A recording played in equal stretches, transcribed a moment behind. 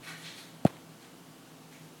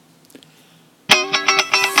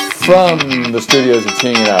from the studios of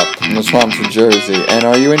Teeing It Up in the swamps of Jersey. And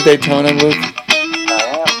are you in Daytona, Luke?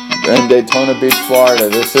 I You're in Daytona Beach, Florida.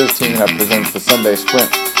 This is Teeing It Up presents the Sunday Sprint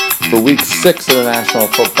for Week 6 of the National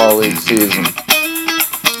Football League season.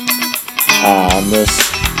 On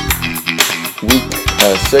this Week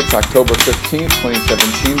 6, October 15th,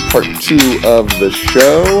 2017, Part 2 of the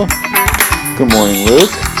show. Good morning,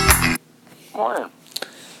 Luke. Morning.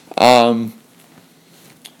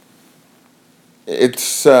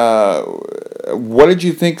 It's what did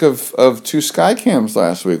you think of two Skycams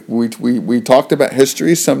last week? We talked about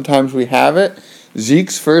history. Sometimes we have it.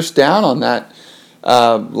 Zeke's first down on that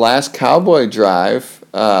last Cowboy drive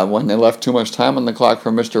when they left too much time on the clock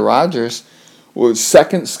for Mr. Rogers was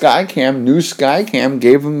second Skycam. New Skycam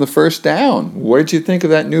gave him the first down. What did you think of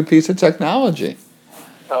that new piece of technology?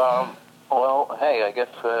 Well, hey, I guess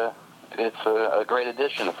it's a great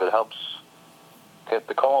addition if it helps get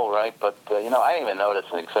the call right. But, I didn't even notice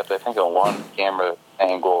it, except I think on one camera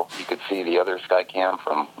angle, you could see the other Skycam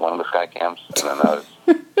from one of the Skycams. And then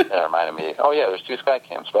that reminded me, oh, yeah, there's two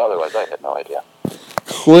Skycams. But otherwise, I had no idea.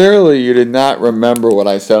 Clearly, you did not remember what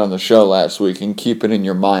I said on the show last week and keep it in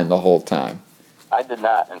your mind the whole time. I did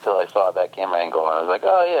not until I saw that camera angle, and I was like,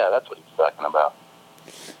 oh, yeah, that's what he's talking about.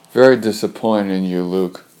 Very disappointed in you,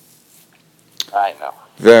 Luke. I know.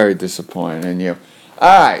 Very disappointed in you.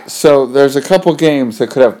 All right, so there's a couple games that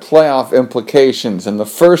could have playoff implications, and the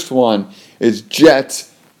first one is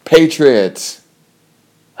Jets-Patriots.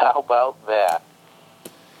 How about that?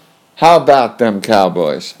 How about them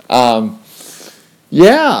Cowboys?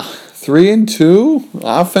 3-2.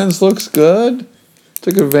 Offense looks good.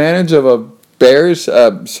 Took advantage of a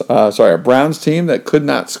Browns team that could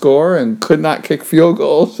not score and could not kick field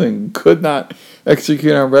goals and could not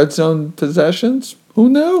execute on red zone possessions. Who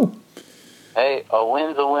knew? Hey, a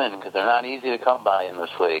win's a win because they're not easy to come by in this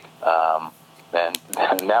league. And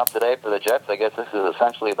now today for the Jets, I guess this is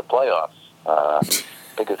essentially the playoffs.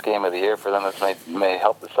 Biggest game of the year for them. This may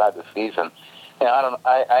help decide the season.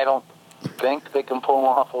 I don't think they can pull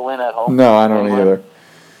off a win at home. No, I don't either.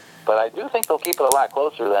 But I do think they'll keep it a lot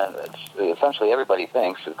closer than essentially everybody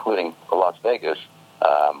thinks, including Las Vegas.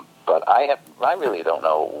 But I really don't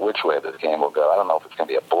know which way this game will go. I don't know if it's going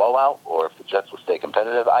to be a blowout or if the Jets will stay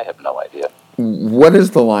competitive. I have no idea. What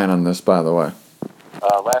is the line on this, by the way?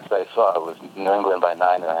 Last I saw, it was New England by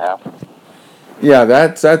 9.5. Yeah,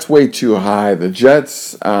 that's way too high. The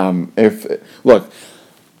Jets, Bilal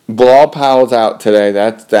Powell's out today.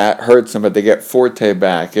 That hurts them, but they get Forte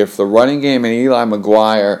back. If the running game and Eli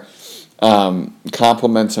McGuire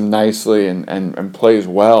complements him nicely and plays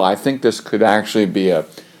well, I think this could actually be a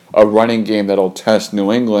running game that'll test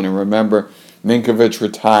New England. And remember, Ninkovich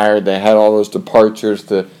retired. They had all those departures.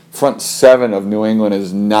 The front seven of New England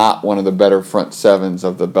is not one of the better front sevens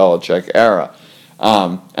of the Belichick era.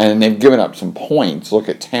 And they've given up some points. Look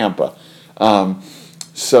at Tampa.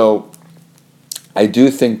 So I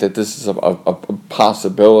do think that this is a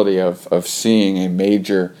possibility of seeing a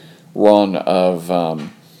major run of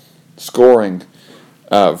scoring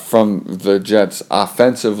from the Jets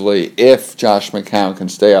offensively if Josh McCown can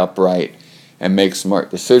stay upright and make smart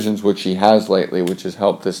decisions, which he has lately, which has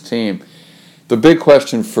helped this team. The big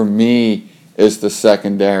question for me is the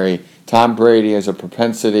secondary. Tom Brady has a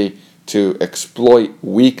propensity to exploit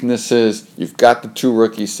weaknesses. You've got the two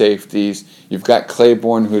rookie safeties. You've got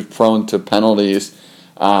Claiborne, who's prone to penalties,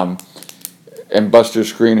 and Buster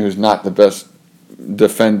Skrine, who's not the best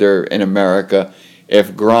defender in America.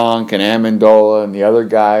 If Gronk and Amendola and the other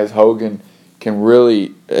guys, Hogan, can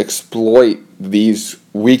really exploit these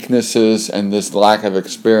weaknesses and this lack of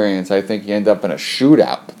experience, I think you end up in a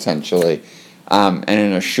shootout potentially. And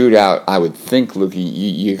in a shootout, I would think, Luke,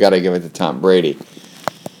 you got to give it to Tom Brady.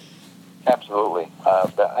 Absolutely.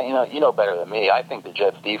 But you know better than me. I think the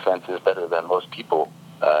Jets' defense is better than most people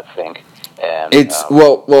think. And it's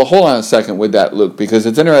well, hold on a second with that, Luke, because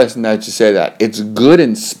it's interesting that you say that. It's good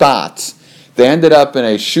in spots. They ended up in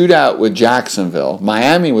a shootout with Jacksonville.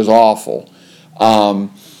 Miami was awful.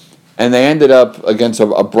 And they ended up against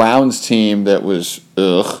a Browns team that was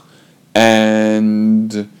ugh.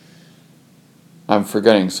 And I'm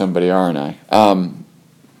forgetting somebody, aren't I?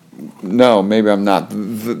 No, maybe I'm not.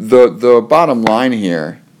 The bottom line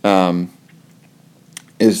here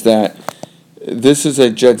is that this is a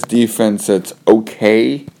Jets defense that's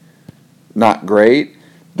okay, not great.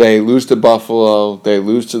 They lose to Buffalo. They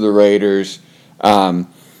lose to the Raiders.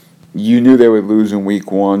 You knew they would lose in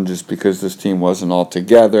week 1 just because this team wasn't all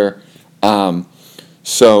together.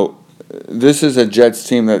 So this is a Jets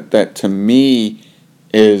team that to me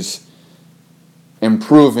is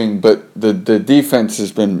improving, but the defense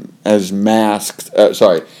has masked.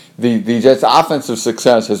 the Jets' offensive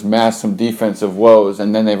success has masked some defensive woes,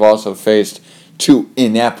 and then they've also faced two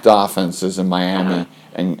inept offenses in Miami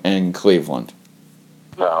and Cleveland.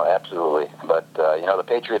 No, absolutely. But, the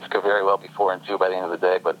Patriots could very well be 4-2 by the end of the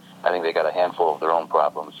day, but I think they got a handful of their own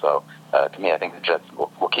problems. So, to me, I think the Jets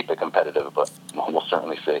will keep it competitive, but we'll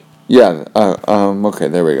certainly see. Yeah, okay,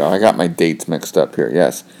 there we go. I got my dates mixed up here,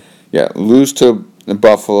 yes. Yeah, lose to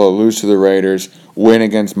Buffalo, lose to the Raiders, win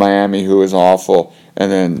against Miami, who is awful,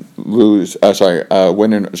 and then win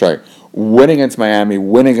against Miami,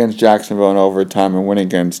 win against Jacksonville in overtime, and win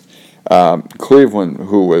against Cleveland,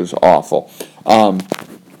 who was awful.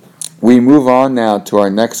 We move on now to our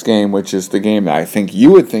next game, which is the game that I think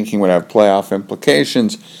you were thinking would have playoff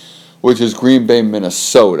implications, which is Green Bay,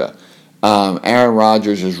 Minnesota. Aaron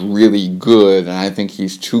Rodgers is really good, and I think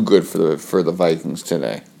he's too good for the Vikings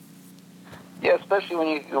today. Yeah, especially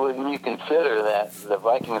when you consider that the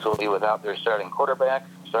Vikings will be without their starting quarterback,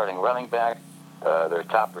 starting running back, their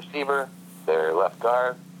top receiver, their left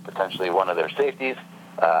guard, potentially one of their safeties,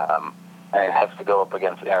 and it has to go up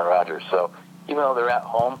against Aaron Rodgers. So even though they're at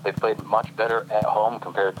home, they played much better at home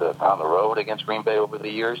compared to on the road against Green Bay over the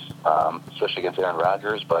years, especially against Aaron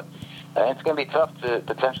Rodgers. But it's going to be tough to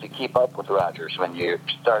potentially keep up with Rodgers when you're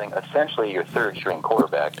starting essentially your third-string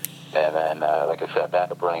quarterback. And then, like I said,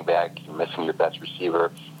 backup running back, you're missing your best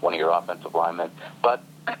receiver, one of your offensive linemen. But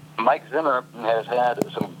Mike Zimmer has had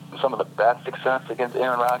some of the best success against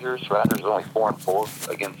Aaron Rodgers. Rodgers is only 4-4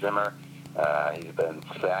 against Zimmer. He's been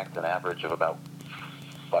sacked an average of about,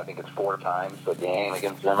 I think it's 4 times a game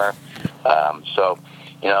against Zimmer. So,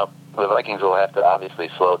 the Vikings will have to obviously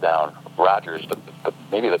slow down Rodgers, but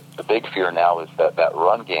maybe the big fear now is that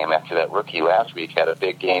run game after that rookie last week had a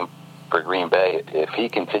big game for Green Bay. If he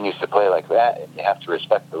continues to play like that, and you have to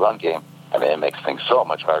respect the run game, I mean, it makes things so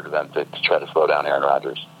much harder then to try to slow down Aaron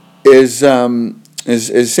Rodgers. Is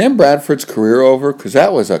Sam Bradford's career over? Because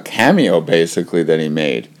that was a cameo, basically, that he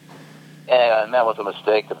made. And that was a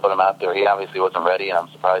mistake to put him out there. He obviously wasn't ready, and I'm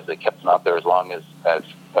surprised they kept him out there as long as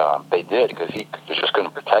they did, because he just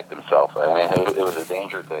couldn't protect himself. I mean, it was a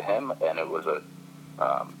danger to him, and it was a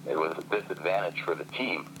disadvantage for the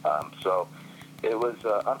team. So it was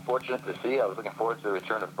unfortunate to see. I was looking forward to the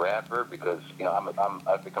return of Bradford because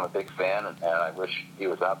I've become a big fan, and I wish he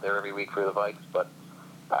was out there every week for the Vikes. But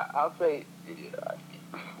I'll say,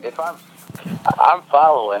 if I'm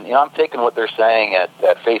following, I'm taking what they're saying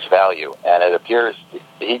at face value, and it appears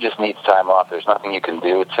he just needs time off. There's nothing you can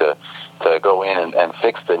do to go in and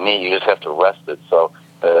fix the knee. You just have to rest it. So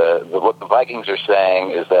what the Vikings are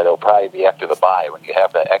saying is that it'll probably be after the bye when you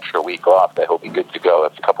have that extra week off that he'll be good to go.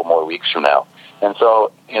 That's a couple more weeks from now. And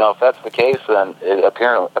so, if that's the case, then it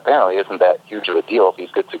apparently isn't that huge of a deal if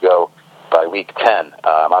he's good to go by week 10.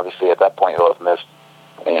 Obviously, at that point, he'll have missed,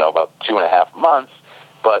 about 2.5 months,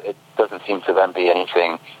 but it doesn't seem to then be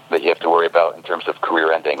anything that you have to worry about in terms of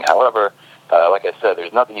career ending. However, like I said,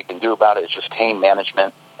 there's nothing you can do about it. It's just pain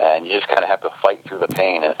management, and you just kind of have to fight through the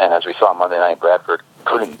pain. And as we saw Monday night, Bradford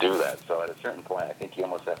couldn't do that. So at a certain point, I think you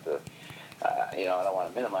almost have to, I don't want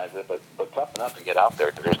to minimize it, but toughen up and get out there,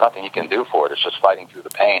 because there's nothing you can do for it. It's just fighting through the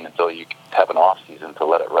pain until you have an off season to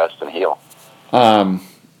let it rest and heal.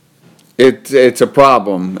 It's a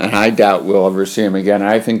problem, and I doubt we'll ever see him again.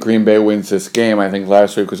 I think Green Bay wins this game. I think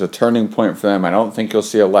last week was a turning point for them. I don't think you'll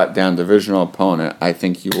see a letdown divisional opponent. I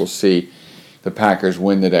think you will see the Packers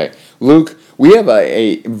win today. Luke, we have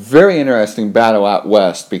a very interesting battle out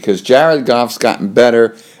west because Jared Goff's gotten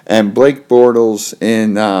better, and Blake Bortles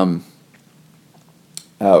in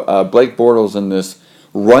this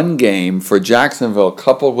run game for Jacksonville,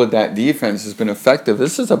 coupled with that defense, has been effective.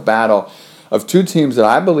 This is a battle of two teams that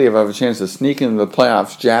I believe have a chance to sneak into the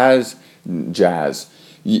playoffs.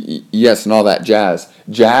 Yes, and all that jazz.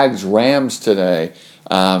 Jags Rams today,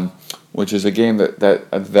 which is a game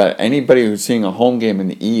that anybody who's seeing a home game in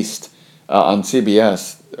the East on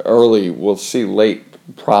CBS early will see late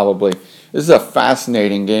probably. This is a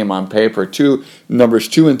fascinating game on paper. Numbers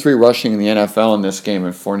 2 and 3 rushing in the NFL in this game,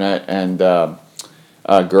 in Fournette and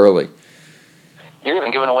Gurley. You're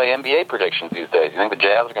even giving away NBA predictions these days. You think the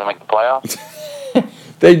Jazz are going to make the playoffs?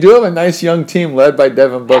 They do have a nice young team led by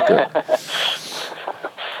Devin Booker.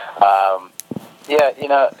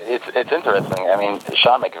 It's interesting. I mean,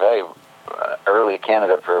 Sean McVay, early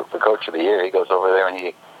candidate for Coach of the Year, he goes over there and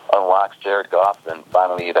he unlocks Jared Goff, and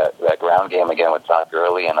finally that ground game again with Todd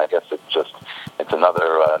Gurley, and I guess it's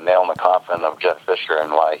another nail in the coffin of Jeff Fisher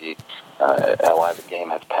and why the game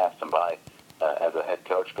has passed him by as a head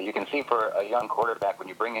coach. But you can see for a young quarterback, when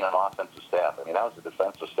you bring in an offensive staff, I mean, that was the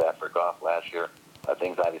defensive staff for Goff last year.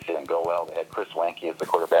 Things obviously didn't go well. They had Chris Wanke as the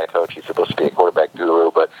quarterback coach. He's supposed to be a quarterback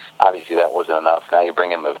guru, but obviously that wasn't enough. Now you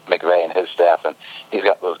bring in McVay and his staff, and he's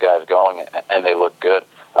got those guys going, and they look good.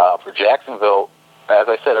 For Jacksonville, as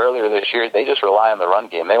I said earlier this year, they just rely on the run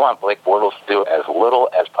game. They want Blake Bortles to do as little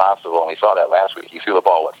as possible, and we saw that last week. He threw the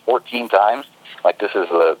ball, 14 times? Like this is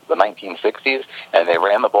the 1960s, and they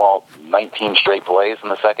ran the ball 19 straight plays in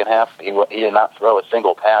the second half. He did not throw a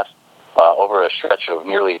single pass over a stretch of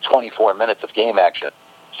nearly 24 minutes of game action.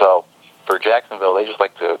 So for Jacksonville, they just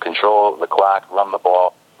like to control the clock, run the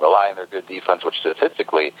ball, rely on their good defense, which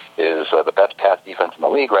statistically is the best pass defense in the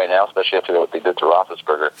league right now, especially after what they did to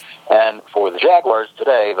Roethlisberger. And for the Jaguars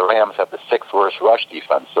today, the Rams have the 6th worst rush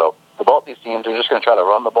defense. So for both these teams, they're just going to try to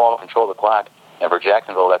run the ball, control the clock. And for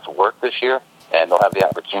Jacksonville, that's worked this year, and they'll have the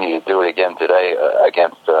opportunity to do it again today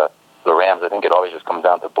against the Rams. I think it always just comes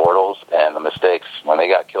down to Bortles and the mistakes. When they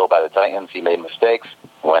got killed by the Titans, he made mistakes.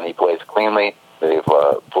 When he plays cleanly, they've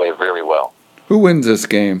played very well. Who wins this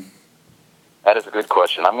game? That is a good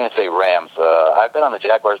question. I'm going to say Rams. I've been on the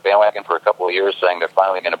Jaguars bandwagon for a couple of years, saying they're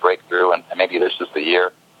finally going to break through, and maybe this is the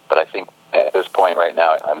year. But I think at this point right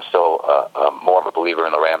now, I'm still more of a believer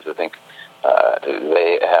in the Rams. I think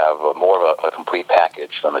they have more of a complete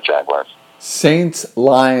package than the Jaguars. Saints,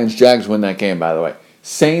 Lions, Jags win that game, by the way.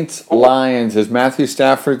 Saints, Lions. Is Matthew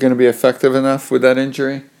Stafford going to be effective enough with that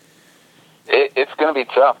injury? It's going to be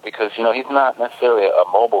tough because, he's not necessarily a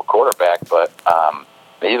mobile quarterback, but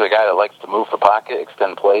he's a guy that likes to move the pocket,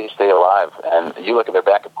 extend plays, stay alive. And you look at their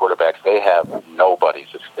backup quarterbacks, they have nobodies.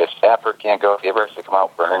 If Stafford can't go, if he ever has to come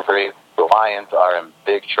out for an injury, the Lions are in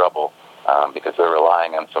big trouble because they're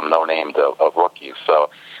relying on some no-names of rookies. So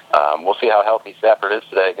we'll see how healthy Stafford is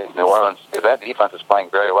today against New Orleans, because that defense is playing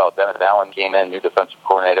very well. Dennis Allen came in, new defensive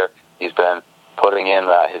coordinator. He's been putting in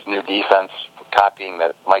his new defense, copying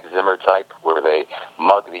that Mike Zimmer type where they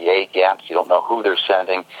mug the A gaps. You don't know who they're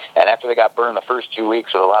sending. And after they got burned the first 2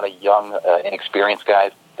 weeks with a lot of young, inexperienced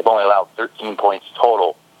guys, they've only allowed 13 points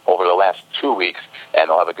total over the last 2 weeks, and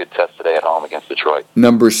they'll have a good test today at home against Detroit.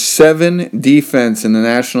 Number 7 defense in the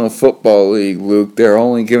National Football League, Luke. They're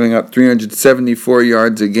only giving up 374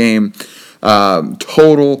 yards a game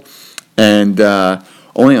total, and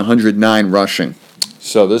only 109 rushing.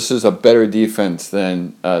 So this is a better defense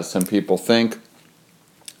than some people think.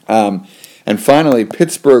 And finally,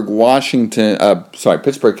 Pittsburgh, Kansas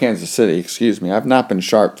City. Excuse me, I've not been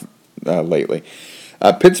sharp lately.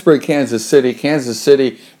 Pittsburgh, Kansas City. Kansas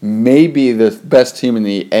City may be the best team in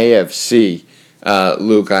the AFC.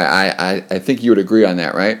 Luke, I think you would agree on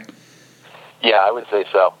that, right? Yeah, I would say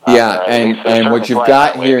so. Yeah, and what you've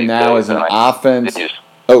got here now is an offense.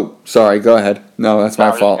 Oh, sorry, go ahead. No, that's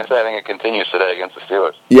my fault. I think it continues today against the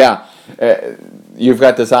Steelers. Yeah, you've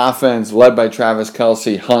got this offense led by Travis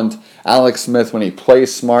Kelce, Hunt, Alex Smith. When he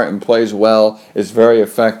plays smart and plays well, is very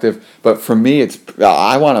effective. But for me,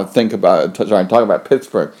 I want to talk about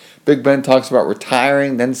Pittsburgh. Big Ben talks about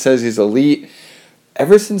retiring, then says he's elite.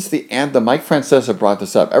 Ever since the anthem, Mike Francesa brought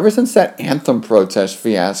this up. Ever since that anthem protest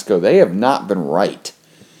fiasco, they have not been right.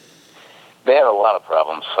 They had a lot of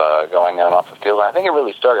problems going on off the field. And I think it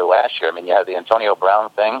really started last year. I mean, you had the Antonio Brown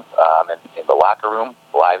thing in the locker room,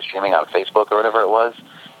 live streaming on Facebook or whatever it was.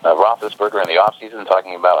 Roethlisberger in the offseason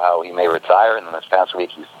talking about how he may retire, and then this past week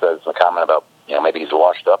he says a comment about, maybe he's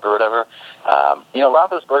washed up or whatever.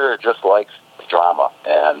 Roethlisberger just likes drama,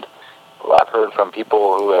 and I've heard from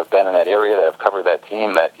people who have been in that area that have covered that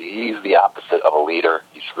team that he's the opposite of a leader.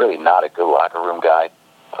 He's really not a good locker room guy.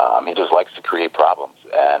 He just likes to create problems,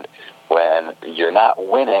 and when you're not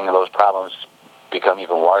winning, those problems become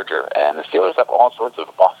even larger. And the Steelers have all sorts of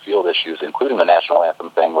off-field issues, including the national anthem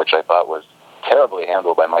thing, which I thought was terribly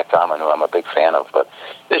handled by Mike Tomlin, who I'm a big fan of. But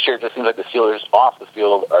this year it just seems like the Steelers off the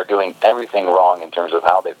field are doing everything wrong in terms of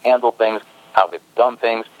how they've handled things, how they've done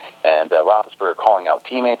things, and Roethlisberger calling out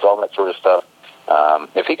teammates, all that sort of stuff.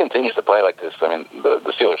 If he continues to play like this, I mean,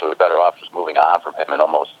 the Steelers will be better off just moving on from him and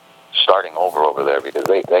almost starting over there, because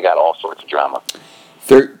they got all sorts of drama.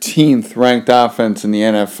 13th ranked offense in the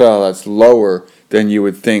NFL. That's lower than you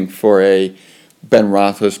would think for a Ben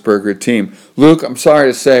Roethlisberger team. Luke, I'm sorry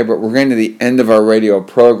to say, but we're getting to the end of our radio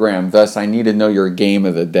program. Thus, I need to know your game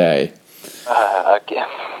of the day. Again,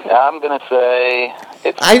 I'm going to say...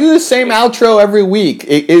 I do the same outro every week.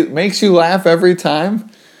 It makes you laugh every time.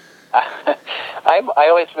 I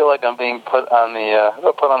always feel like I'm being put on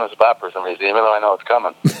the spot for some reason, even though I know it's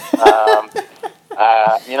coming.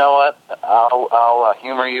 You know what? I'll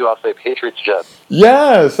humor you. I'll say Patriots Jets.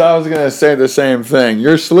 Yes, I was going to say the same thing.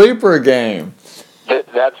 Your sleeper game.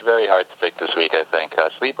 That's very hard to pick this week, I think.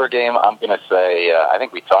 Sleeper game, I'm going to say, I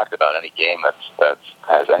think we talked about any game that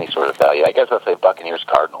has any sort of value. I guess I'll say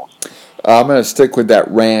Buccaneers-Cardinals. I'm going to stick with that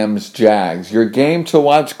Rams-Jags. Your game to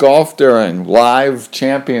watch golf during, live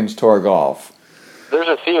Champions Tour golf. There's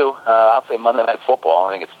a few. I'll say Monday Night Football.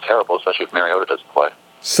 I think it's terrible, especially if Mariota doesn't play.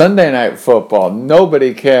 Sunday Night Football.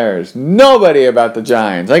 Nobody cares. Nobody about the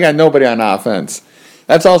Giants. I got nobody on offense.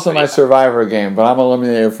 That's also my Survivor game, but I'm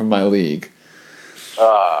eliminated from my league.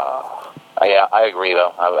 Yeah, I agree,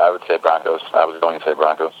 though. I would say Broncos. I was going to say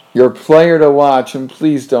Broncos. Your player to watch, and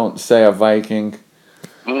please don't say a Viking.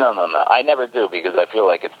 No. I never do because I feel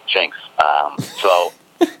like it's jinx. So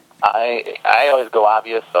I always go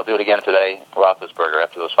obvious. I'll do it again today. Roethlisberger,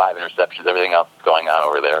 after those 5 interceptions, everything else going on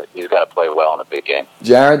over there, he's got to play well in a big game.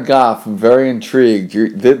 Jared Goff, I'm very intrigued.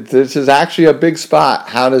 This is actually a big spot.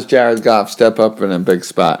 How does Jared Goff step up in a big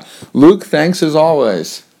spot? Luke, thanks as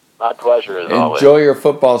always. My pleasure, as always. Enjoy your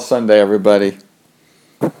football Sunday, everybody.